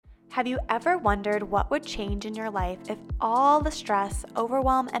Have you ever wondered what would change in your life if all the stress,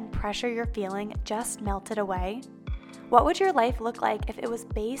 overwhelm, and pressure you're feeling just melted away? What would your life look like if it was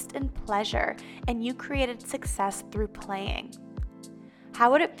based in pleasure and you created success through playing?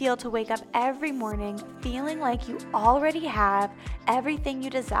 How would it feel to wake up every morning feeling like you already have everything you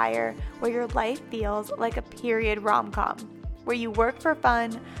desire, where your life feels like a period rom-com? Where you work for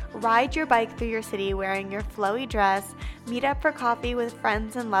fun, ride your bike through your city wearing your flowy dress, meet up for coffee with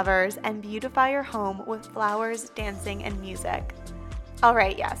friends and lovers, and beautify your home with flowers, dancing, and music. All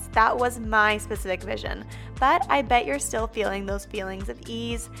right, yes, that was my specific vision, but I bet you're still feeling those feelings of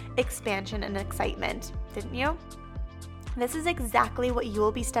ease, expansion, and excitement, didn't you? This is exactly what you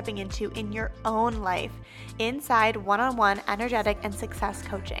will be stepping into in your own life inside one-on-one energetic and success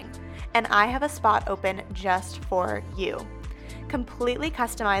coaching. And I have a spot open just for you. Completely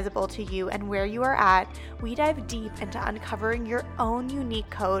customizable to you and where you are at, we dive deep into uncovering your own unique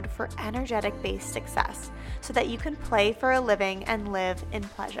code for energetic-based success so that you can play for a living and live in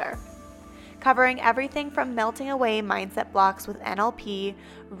pleasure. Covering everything from melting away mindset blocks with NLP,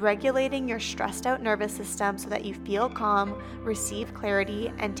 regulating your stressed out nervous system so that you feel calm, receive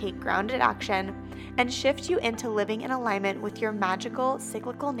clarity, and take grounded action, and shift you into living in alignment with your magical,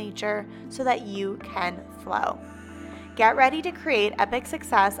 cyclical nature so that you can flow. Get ready to create epic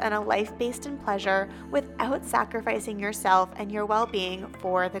success and a life based in pleasure without sacrificing yourself and your well-being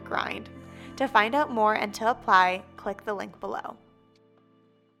for the grind. To find out more and to apply, click the link below.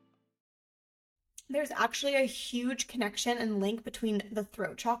 There's actually a huge connection and link between the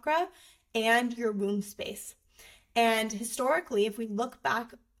throat chakra and your womb space. And historically, if we look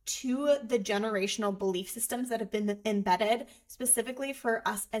back to the generational belief systems that have been embedded specifically for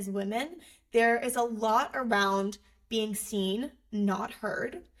us as women, there is a lot around being seen, not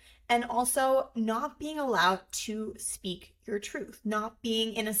heard, and also not being allowed to speak your truth, not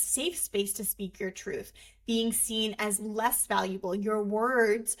being in a safe space to speak your truth, being seen as less valuable, your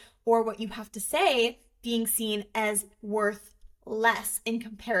words or what you have to say being seen as worth less in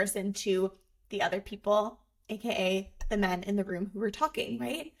comparison to the other people, aka the men in the room who were talking,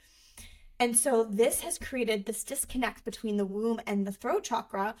 right? And so this has created this disconnect between the womb and the throat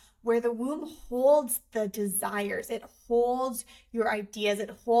chakra, where the womb holds the desires, it holds your ideas, it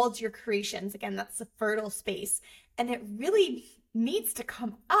holds your creations. Again, that's the fertile space. And it really needs to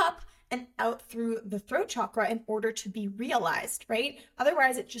come up and out through the throat chakra in order to be realized, right?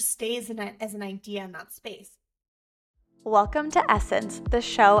 Otherwise, it just stays as an idea in that space. Welcome to Essence, the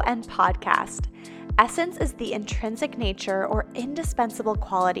show and podcast. Essence is the intrinsic nature or indispensable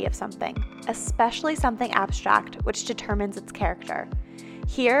quality of something, especially something abstract, which determines its character.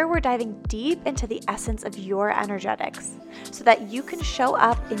 Here, we're diving deep into the essence of your energetics so that you can show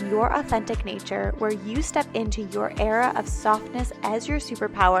up in your authentic nature, where you step into your era of softness as your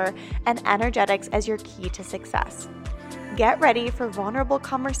superpower and energetics as your key to success. Get ready for vulnerable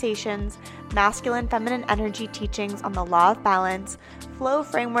conversations, masculine feminine energy teachings on the law of balance, flow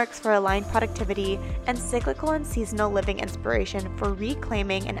frameworks for aligned productivity, and cyclical and seasonal living inspiration for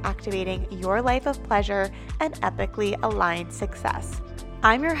reclaiming and activating your life of pleasure and epically aligned success.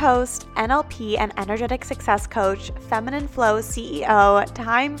 I'm your host, NLP and energetic success coach, Feminine Flow CEO,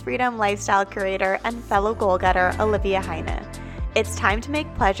 time freedom lifestyle curator, and fellow goal getter, Olivia Heine. It's time to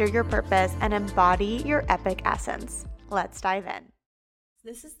make pleasure your purpose and embody your epic essence. Let's dive in.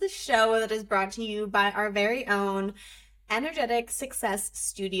 This is the show that is brought to you by our very own Energetic Success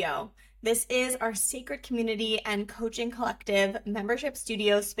Studio. This is our sacred community and coaching collective membership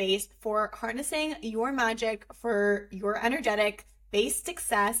studio space for harnessing your magic for your energetic based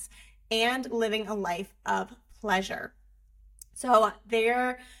success and living a life of pleasure. So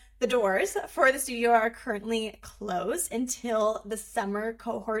the doors for the studio are currently closed until the summer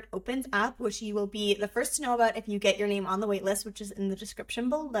cohort opens up, which you will be the first to know about if you get your name on the wait list, which is in the description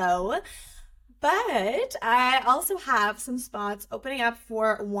below. But I also have some spots opening up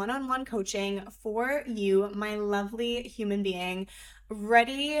for one-on-one coaching for you, my lovely human being,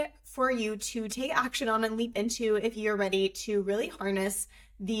 ready for you to take action on and leap into if you're ready to really harness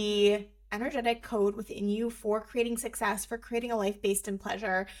the energetic code within you for creating success, for creating a life based in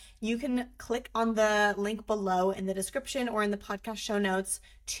pleasure. You can click on the link below in the description or in the podcast show notes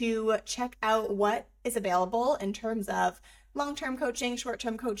to check out what is available in terms of long-term coaching,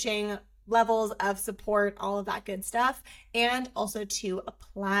 short-term coaching, levels of support, all of that good stuff, and also to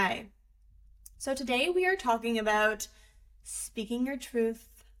apply. So today we are talking about speaking your truth.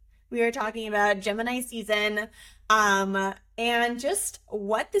 We are talking about Gemini season, and just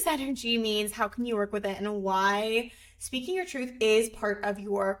what this energy means, how can you work with it, and why speaking your truth is part of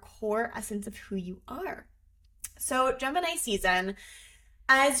your core essence of who you are. So Gemini season,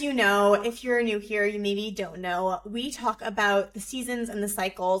 As you know, if you're new here, you maybe don't know, we talk about the seasons and the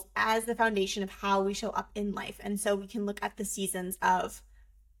cycles as the foundation of how we show up in life. And so we can look at the seasons of,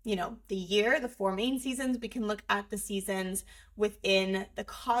 the year, the four main seasons. We can look at the seasons within the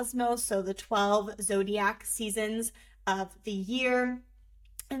cosmos, so the 12 zodiac seasons of the year.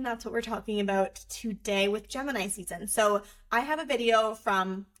 And that's what we're talking about today with Gemini season. So I have a video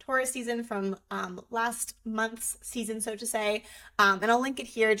from Taurus season, from last month's season, so to say, and I'll link it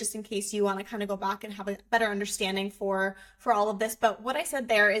here just in case you want to kind of go back and have a better understanding for all of this. But what I said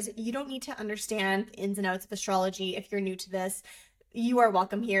there is you don't need to understand the ins and outs of astrology if you're new to this. You are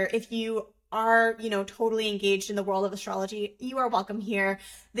welcome here. If you are, totally engaged in the world of astrology, you are welcome here.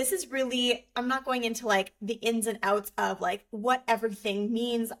 This is really, I'm not going into like the ins and outs of like what everything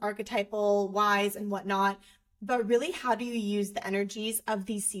means archetypal wise and whatnot, but really how do you use the energies of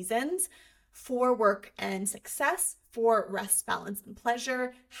these seasons for work and success, for rest, balance, and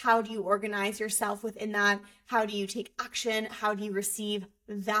pleasure? How do you organize yourself within that? How do you take action? How do you receive?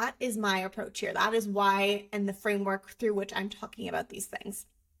 That is my approach here. That is why, and the framework through which I'm talking about these things.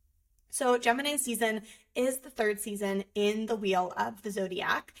 So Gemini season is the third season in the wheel of the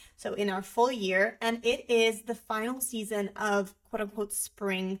zodiac, so in our full year, and it is the final season of quote unquote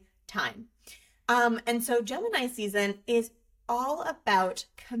springtime. And so Gemini season is all about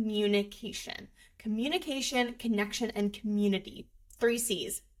communication, connection, and community. 3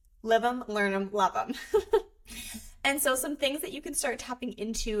 C's. Live them, learn them, love them. And so some things that you can start tapping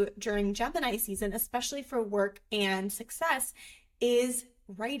into during Gemini season, especially for work and success, is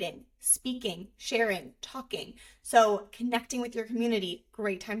writing, speaking, sharing, talking. So connecting with your community,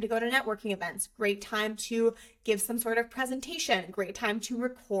 great time to go to networking events, great time to give some sort of presentation, great time to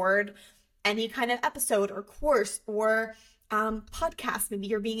record any kind of episode or course or podcast. Maybe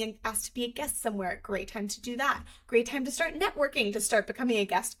you're being asked to be a guest somewhere. Great time to do that. Great time to start networking, to start becoming a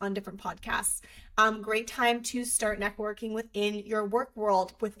guest on different podcasts. Great time to start networking within your work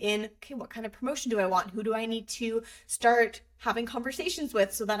world, within, okay, what kind of promotion do I want? Who do I need to start having conversations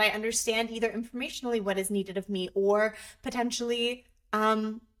with so that I understand either informationally what is needed of me or potentially,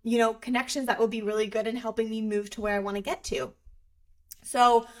 connections that will be really good in helping me move to where I want to get to.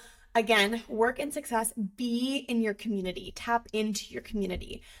 So again, work and success, be in your community, tap into your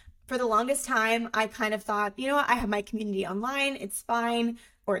community. For the longest time, I kind of thought, I have my community online, it's fine,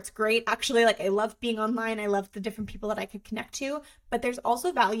 or it's great. Actually, like I love being online. I love the different people that I could connect to, but there's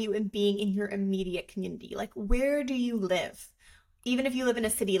also value in being in your immediate community. Like, where do you live? Even if you live in a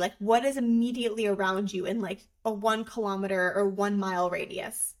city, like what is immediately around you in like a 1 kilometer or 1 mile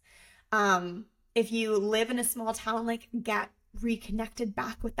radius? If you live in a small town, like get reconnected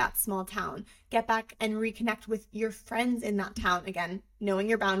back with that small town, get back and reconnect with your friends in that town. Again, knowing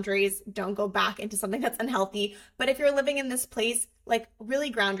your boundaries, don't go back into something that's unhealthy. But if you're living in this place, like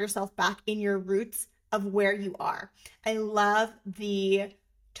really ground yourself back in your roots of where you are. I love the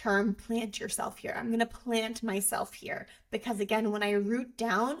term plant yourself here. I'm going to plant myself here because again, when I root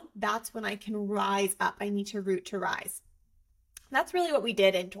down, that's when I can rise up. I need to root to rise. That's really what we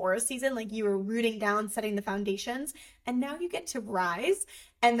did in Taurus season. Like you were rooting down, setting the foundations, and now you get to rise.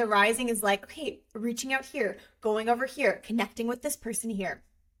 And the rising is like, okay, reaching out here, going over here, connecting with this person here.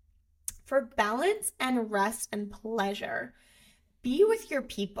 For balance and rest and pleasure, be with your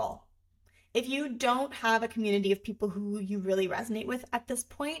people. If you don't have a community of people who you really resonate with at this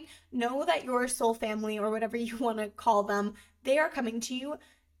point, know that your soul family or whatever you want to call them, they are coming to you.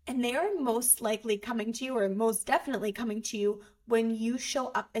 And they are most likely coming to you, or most definitely coming to you, when you show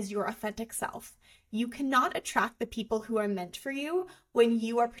up as your authentic self. You cannot attract the people who are meant for you when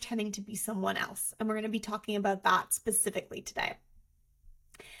you are pretending to be someone else. And we're going to be talking about that specifically today.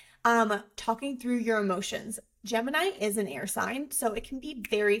 Talking through your emotions. Gemini is an air sign, so it can be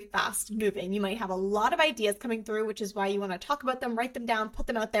very fast moving. You might have a lot of ideas coming through, which is why you want to talk about them, write them down, put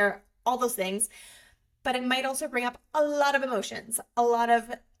them out there, all those things. But it might also bring up a lot of emotions. A lot of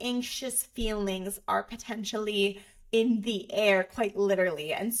anxious feelings are potentially in the air, quite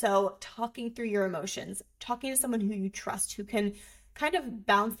literally. And so talking through your emotions, talking to someone who you trust, who can kind of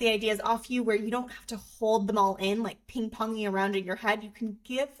bounce the ideas off you where you don't have to hold them all in, like ping-ponging around in your head. You can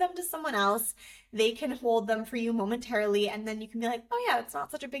give them to someone else. They can hold them for you momentarily. And then you can be like, oh yeah, it's not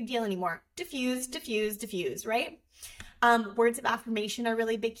such a big deal anymore. Diffuse, diffuse, diffuse, right? Words of affirmation are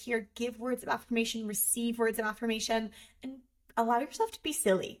really big here. Give words of affirmation, receive words of affirmation, and allow yourself to be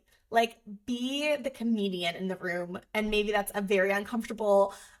silly. Like, be the comedian in the room. And maybe that's a very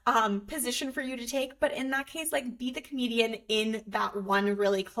uncomfortable position for you to take. But in that case, like, be the comedian in that one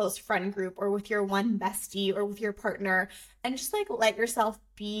really close friend group, or with your one bestie, or with your partner, and just like let yourself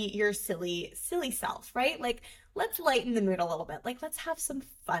be your silly self, right? Like, let's lighten the mood a little bit. Like, let's have some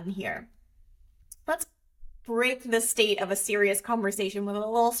fun here. Let's break the state of a serious conversation with a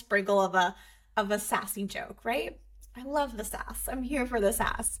little sprinkle of a sassy joke, right? I love the sass. I'm here for the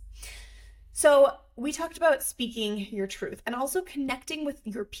sass. So we talked about speaking your truth and also connecting with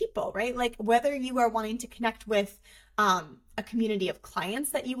your people, right? Like whether you are wanting to connect with a community of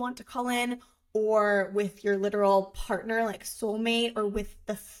clients that you want to call in, or with your literal partner, like soulmate, or with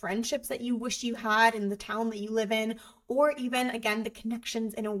the friendships that you wish you had in the town that you live in, or even, again, the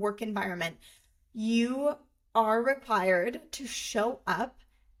connections in a work environment. You are required to show up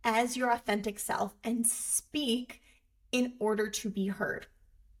as your authentic self and speak in order to be heard.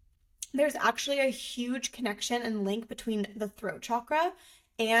 There's actually a huge connection and link between the throat chakra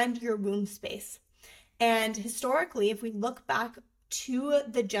and your womb space. And historically, if we look back to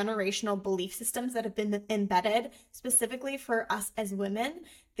the generational belief systems that have been embedded specifically for us as women,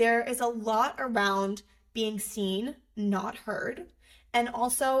 there is a lot around being seen, not heard, and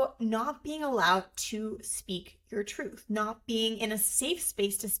also not being allowed to speak your truth, not being in a safe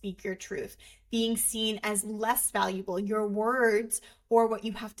space to speak your truth, being seen as less valuable, your words or what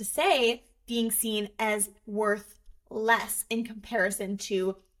you have to say being seen as worth less in comparison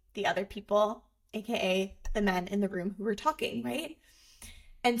to the other people, aka the men in the room who were talking, right?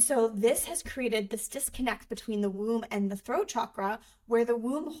 And so this has created this disconnect between the womb and the throat chakra, where the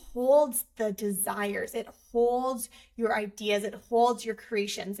womb holds the desires, it holds your ideas, it holds your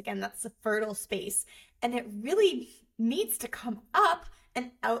creations. Again, that's the fertile space. And it really needs to come up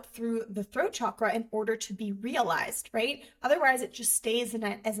and out through the throat chakra in order to be realized, right? Otherwise, it just stays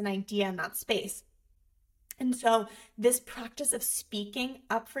as an idea in that space. And so this practice of speaking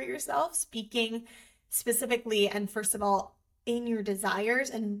up for yourself, speaking specifically, and first of all, in your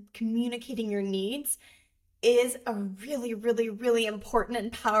desires and communicating your needs, is a really, really, really important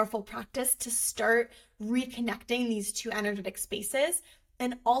and powerful practice to start reconnecting these two energetic spaces,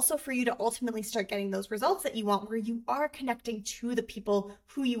 and also for you to ultimately start getting those results that you want, where you are connecting to the people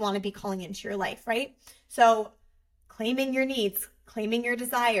who you want to be calling into your life, right? So claiming your needs, claiming your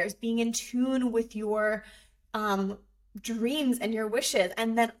desires, being in tune with your dreams and your wishes,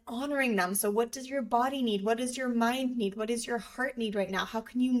 and then honoring them. So what does your body need? What does your mind need? What does your heart need right now? How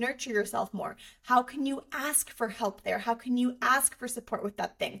can you nurture yourself more? How can you ask for help there? How can you ask for support with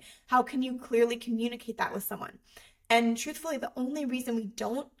that thing? How can you clearly communicate that with someone? And truthfully, the only reason we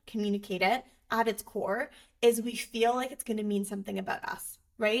don't communicate it at its core is we feel like it's going to mean something about us,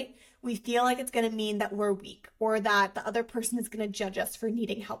 right? We feel like it's going to mean that we're weak, or that the other person is going to judge us for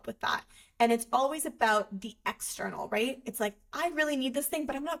needing help with that. And it's always about the external, right? It's like, I really need this thing,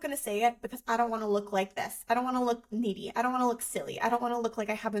 but I'm not going to say it because I don't want to look like this. I don't want to look needy. I don't want to look silly. I don't want to look like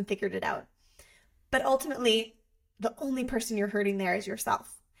I haven't figured it out. But ultimately, the only person you're hurting there is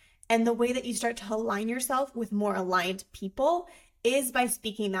yourself. And the way that you start to align yourself with more aligned people is by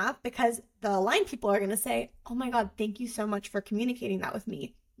speaking that, because the aligned people are going to say, oh my God, thank you so much for communicating that with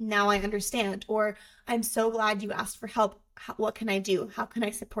me. Now I understand. Or I'm so glad you asked for help. What can I do? How can I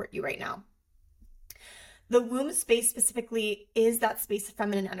support you right now? The womb space specifically is that space of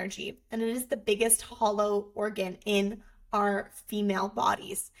feminine energy, and it is the biggest hollow organ in our female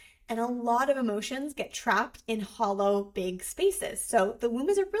bodies. And a lot of emotions get trapped in hollow, big spaces. So the womb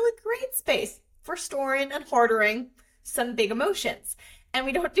is a really great space for storing and hoarding some big emotions. And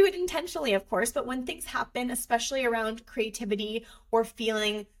we don't do it intentionally, of course, but when things happen, especially around creativity or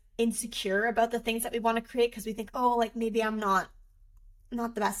feeling insecure about the things that we want to create, because we think, oh, like maybe I'm not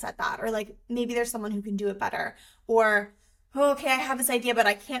the best at that, or like maybe there's someone who can do it better, or oh, okay, I have this idea, but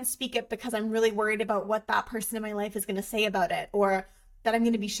I can't speak it because I'm really worried about what that person in my life is going to say about it, or that I'm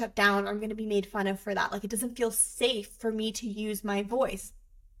going to be shut down, or I'm going to be made fun of for that. Like, it doesn't feel safe for me to use my voice.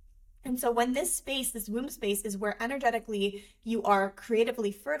 And so when this space, this womb space, is where energetically you are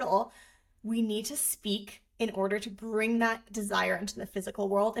creatively fertile, we need to speak in order to bring that desire into the physical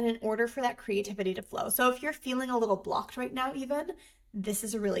world, and in order for that creativity to flow. So if you're feeling a little blocked right now, even, this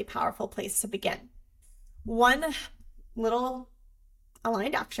is a really powerful place to begin. One little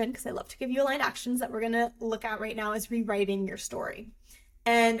aligned action, because I love to give you aligned actions that we're going to look at right now, is rewriting your story.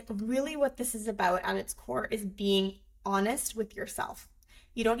 And really what this is about at its core is being honest with yourself.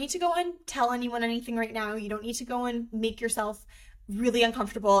 You don't need to go and tell anyone anything right now. You don't need to go and make yourself really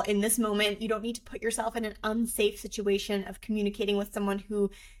uncomfortable in this moment. You don't need to put yourself in an unsafe situation of communicating with someone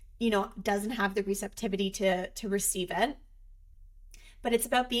who, doesn't have the receptivity to receive it. But it's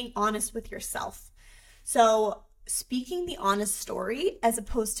about being honest with yourself. So speaking the honest story, as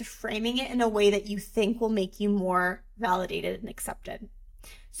opposed to framing it in a way that you think will make you more validated and accepted.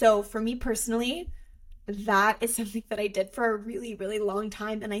 So for me personally, that is something that I did for a really, really long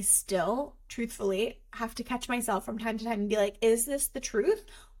time. And I still, truthfully, have to catch myself from time to time and be like, is this the truth?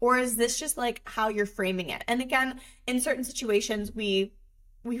 Or is this just like how you're framing it? And again, in certain situations, we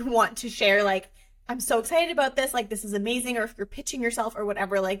want to share like, I'm so excited about this, like this is amazing. Or if you're pitching yourself or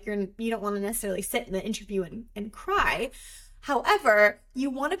whatever, like you don't want to necessarily sit in the interview and cry. However,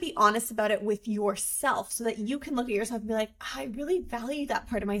 you want to be honest about it with yourself so that you can look at yourself and be like, I really value that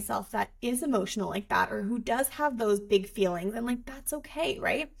part of myself that is emotional like that, or who does have those big feelings. And like, that's okay,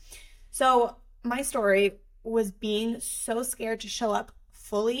 right? So my story was being so scared to show up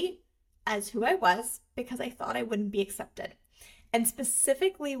fully as who I was because I thought I wouldn't be accepted. And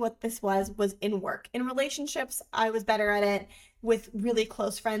specifically, what this was in work. In relationships, I was better at it. With really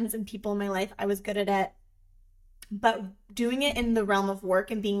close friends and people in my life, I was good at it. But doing it in the realm of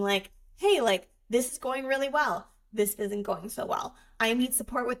work and being like, hey, like this is going really well. This isn't going so well. I need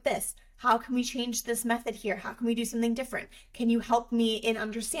support with this. How can we change this method here? How can we do something different? Can you help me in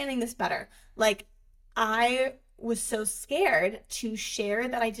understanding this better? Like, I was so scared to share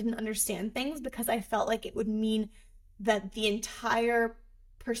that I didn't understand things because I felt like it would mean that the entire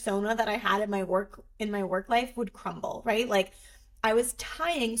persona that I had in my work life would crumble, right? Like I was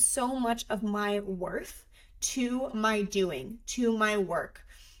tying so much of my worth to my doing, to my work,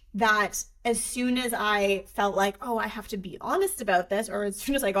 that as soon as I felt like, oh, I have to be honest about this, or as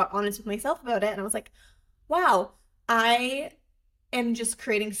soon as I got honest with myself about it, and I was like, wow, I am just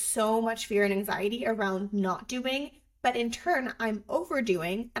creating so much fear and anxiety around not doing. But in turn, I'm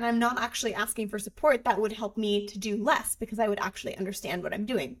overdoing and I'm not actually asking for support that would help me to do less because I would actually understand what I'm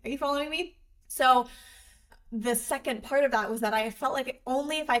doing. Are you following me? So the second part of that was that I felt like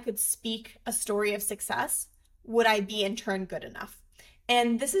only if I could speak a story of success would I be in turn good enough.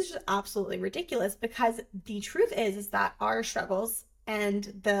 And this is just absolutely ridiculous because the truth is that our struggles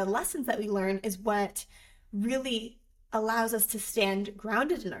and the lessons that we learn is what really allows us to stand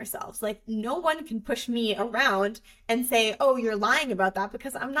grounded in ourselves. Like no one can push me around and say, oh, you're lying about that,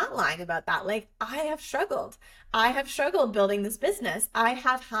 because I'm not lying about that. Like I have struggled. I have struggled building this business. I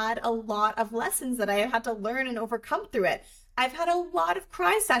have had a lot of lessons that I have had to learn and overcome through it. I've had a lot of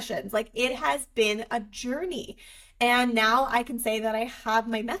cry sessions. Like it has been a journey. And now I can say that I have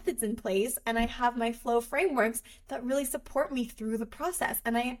my methods in place and I have my flow frameworks that really support me through the process.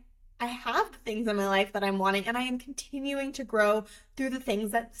 And I have the things in my life that I'm wanting, and I am continuing to grow through the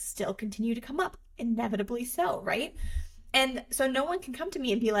things that still continue to come up, inevitably so, right? And so no one can come to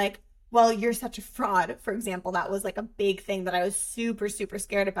me and be like, well, you're such a fraud, for example. That was like a big thing that I was super, super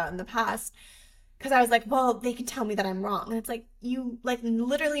scared about in the past. Because I was like, well, they can tell me that I'm wrong. And it's like,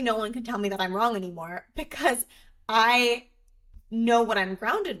 literally no one can tell me that I'm wrong anymore because I know what I'm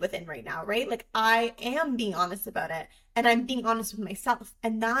grounded within right now, right? Like I am being honest about it and I'm being honest with myself.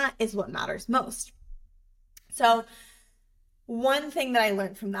 And that is what matters most. So one thing that I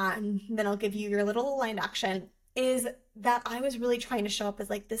learned from that, and then I'll give you your little aligned action, is that I was really trying to show up as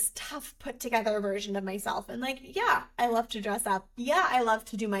like this tough, put together version of myself. And like, yeah, I love to dress up. Yeah, I love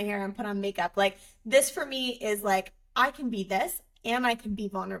to do my hair and put on makeup. Like this for me is like, I can be this and I can be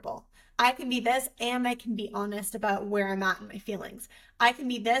vulnerable. I can be this and I can be honest about where I'm at in my feelings. I can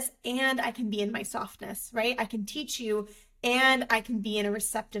be this and I can be in my softness, right? I can teach you and I can be in a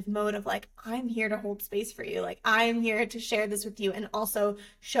receptive mode of like, I'm here to hold space for you. Like, I'm here to share this with you and also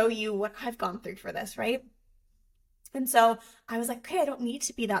show you what I've gone through for this, right? And so I was like, okay, I don't need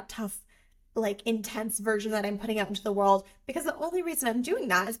to be that tough, like intense version that I'm putting out into the world, because the only reason I'm doing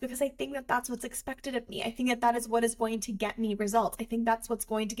that is because I think that that's what's expected of me. I think that that is what is going to get me results. I think that's what's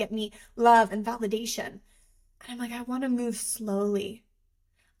going to get me love and validation. And I'm like, I want to move slowly.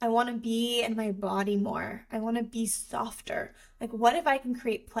 I want to be in my body more. I want to be softer. Like, what if I can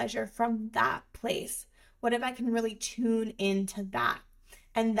create pleasure from that place? What if I can really tune into that?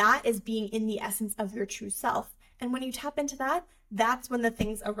 And that is being in the essence of your true self. And when you tap into that, that's when the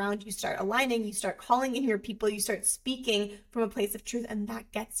things around you start aligning. You start calling in your people. You start speaking from a place of truth. And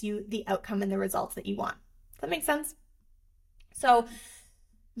that gets you the outcome and the results that you want. Does that make sense? So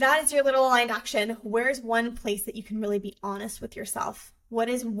that is your little aligned action. Where's one place that you can really be honest with yourself? What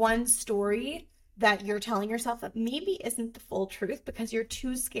is one story that you're telling yourself that maybe isn't the full truth because you're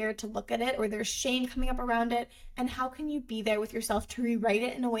too scared to look at it, or there's shame coming up around it? And how can you be there with yourself to rewrite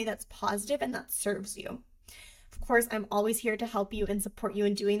it in a way that's positive and that serves you? Of course, I'm always here to help you and support you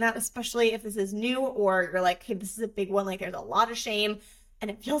in doing that, especially if this is new or you're like, hey, this is a big one. Like there's a lot of shame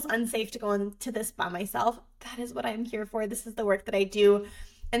and it feels unsafe to go into this by myself. That is what I'm here for. This is the work that I do.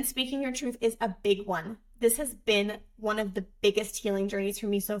 And speaking your truth is a big one. This has been one of the biggest healing journeys for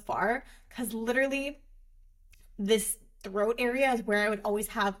me so far, because literally this throat area is where I would always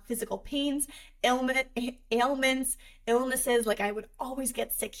have physical pains, ailments, illnesses. Like I would always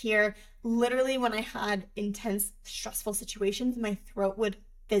get sick here. Literally, when I had intense, stressful situations, my throat would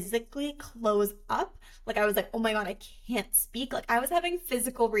physically close up. Like I was like, oh my God, I can't speak. Like I was having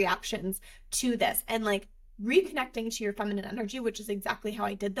physical reactions to this. And like reconnecting to your feminine energy, which is exactly how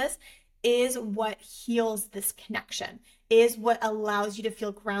I did this, is what heals this connection, is what allows you to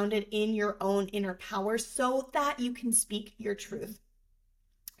feel grounded in your own inner power so that you can speak your truth.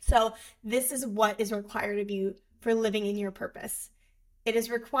 So this is what is required of you for living in your purpose. It is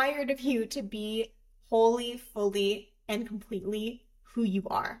required of you to be wholly, fully, and completely who you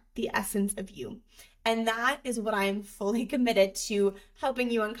are, the essence of you. And that is what I am fully committed to helping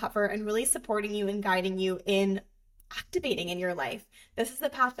you uncover and really supporting you and guiding you in activating in your life. This is the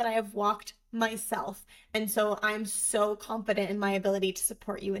path that I have walked myself. And so I'm so confident in my ability to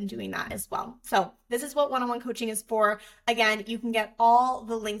support you in doing that as well. So this is what one-on-one coaching is for. Again, you can get all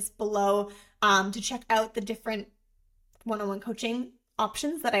the links below to check out the different one-on-one coaching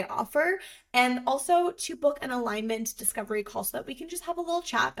options that I offer, and also to book an alignment discovery call so that we can just have a little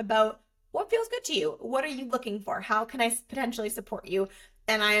chat about what feels good to you. What are you looking for? How can I potentially support you?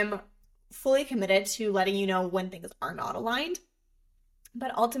 And I am fully committed to letting you know when things are not aligned.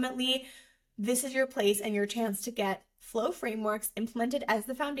 But ultimately, this is your place and your chance to get flow frameworks implemented as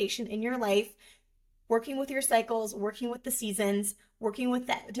the foundation in your life, working with your cycles, working with the seasons, working with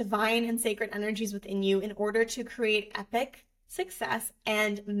the divine and sacred energies within you in order to create epic success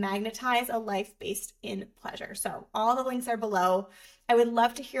and magnetize a life based in pleasure. So all the links are below. I would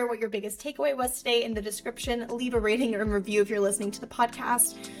love to hear what your biggest takeaway was today in the description. Leave a rating and review if you're listening to the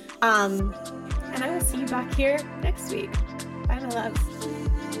podcast. And I will see you back here next week. Bye, my loves.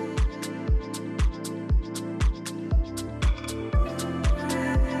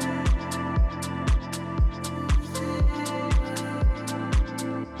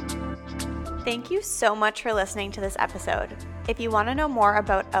 Thank you so much for listening to this episode. If you want to know more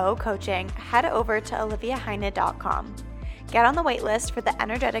about O Coaching, head over to oliviaheine.com. Get on the waitlist for the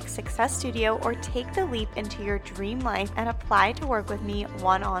Energetic Success Studio or take the leap into your dream life and apply to work with me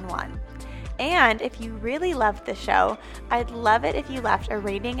one-on-one. And if you really loved the show, I'd love it if you left a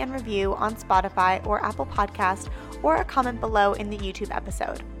rating and review on Spotify or Apple Podcast or a comment below in the YouTube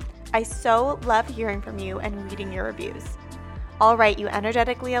episode. I so love hearing from you and reading your reviews. All right, you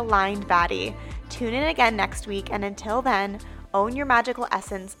energetically aligned baddie. Tune in again next week, and until then, own your magical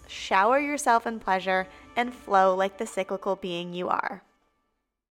essence, shower yourself in pleasure, and flow like the cyclical being you are.